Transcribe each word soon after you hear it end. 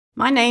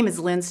My name is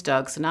Lynn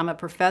Stokes, and I'm a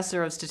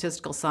professor of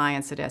statistical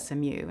science at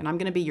SMU, and I'm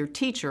going to be your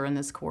teacher in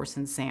this course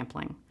in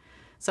sampling.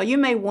 So you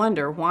may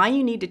wonder why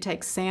you need to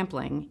take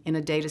sampling in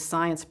a data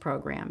science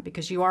program,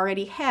 because you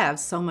already have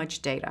so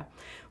much data.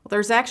 Well,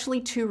 there's actually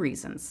two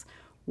reasons.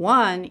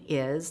 One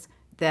is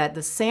that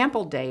the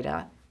sample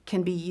data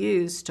can be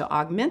used to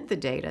augment the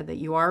data that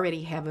you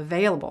already have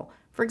available.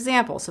 For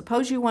example,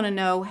 suppose you want to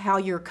know how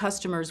your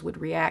customers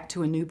would react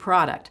to a new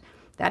product.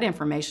 That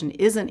information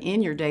isn't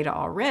in your data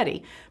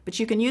already, but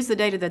you can use the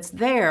data that's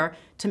there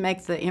to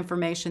make the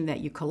information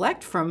that you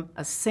collect from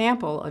a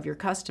sample of your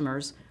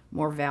customers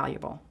more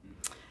valuable.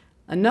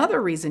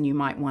 Another reason you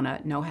might want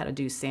to know how to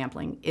do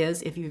sampling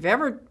is if you've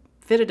ever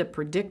fitted a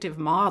predictive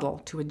model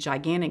to a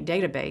gigantic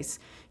database,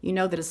 you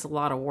know that it's a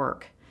lot of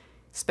work.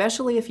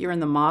 Especially if you're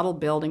in the model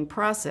building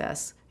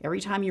process,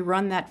 every time you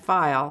run that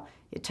file,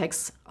 it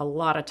takes a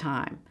lot of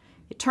time.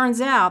 It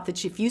turns out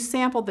that if you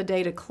sample the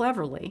data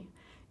cleverly,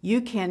 you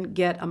can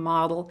get a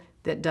model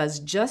that does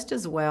just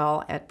as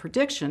well at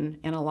prediction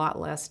in a lot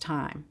less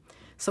time.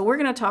 So we're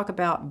going to talk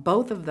about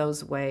both of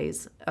those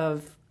ways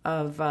of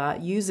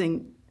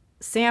using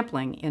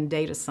sampling in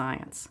data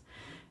science.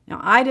 Now,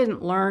 I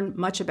didn't learn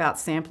much about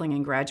sampling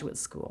in graduate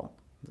school,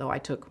 though I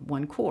took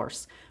one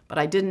course, but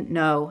I didn't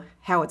know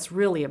how it's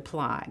really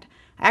applied.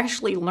 I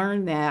actually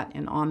learned that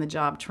in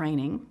on-the-job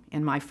training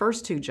in my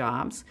first two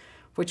jobs,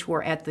 which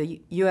were at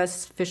the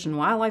U.S. Fish and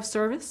Wildlife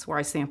Service, where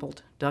I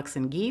sampled ducks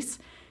and geese,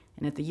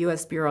 and at the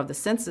U.S. Bureau of the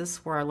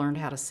Census, where I learned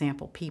how to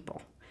sample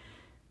people.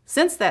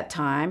 Since that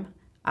time,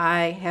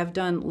 I have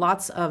done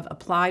lots of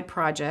applied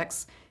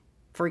projects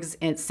for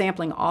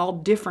sampling all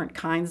different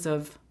kinds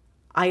of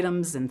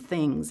items and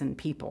things and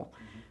people.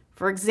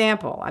 For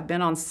example, I've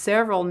been on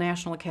several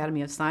National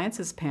Academy of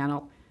Sciences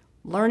panels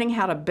learning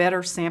how to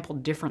better sample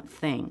different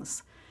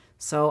things.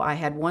 So I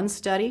had one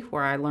study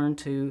where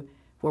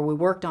we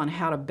worked on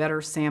how to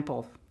better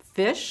sample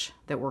fish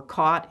that were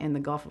caught in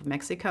the Gulf of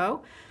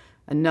Mexico.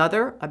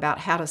 Another about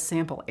how to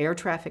sample air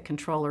traffic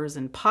controllers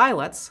and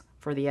pilots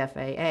for the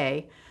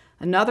FAA.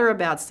 Another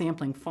about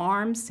sampling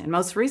farms, and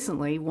most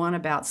recently, one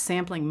about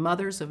sampling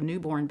mothers of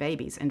newborn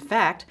babies. In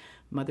fact,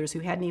 mothers who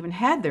hadn't even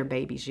had their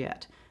babies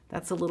yet.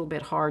 That's a little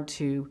bit hard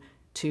to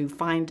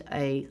find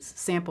a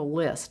sample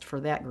list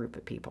for that group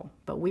of people,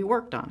 but we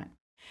worked on it.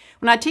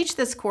 When I teach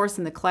this course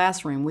in the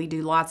classroom, we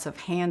do lots of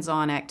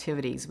hands-on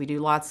activities. We do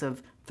lots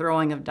of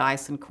throwing of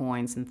dice and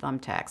coins and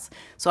thumbtacks.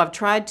 So I've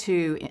tried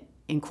to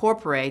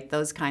incorporate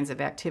those kinds of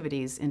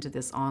activities into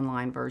this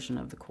online version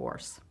of the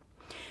course.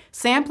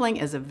 Sampling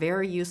is a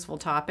very useful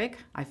topic.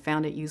 I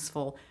found it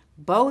useful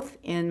both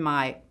in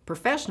my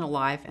professional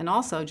life and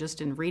also just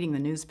in reading the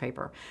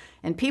newspaper.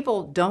 And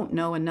people don't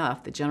know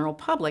enough, the general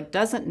public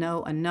doesn't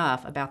know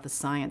enough about the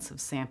science of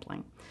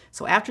sampling.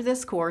 So after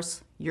this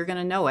course, you're going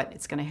to know it.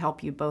 It's going to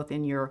help you both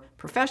in your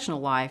professional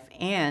life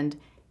and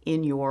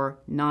in your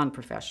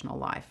non-professional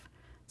life.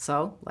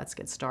 So let's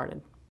get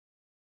started.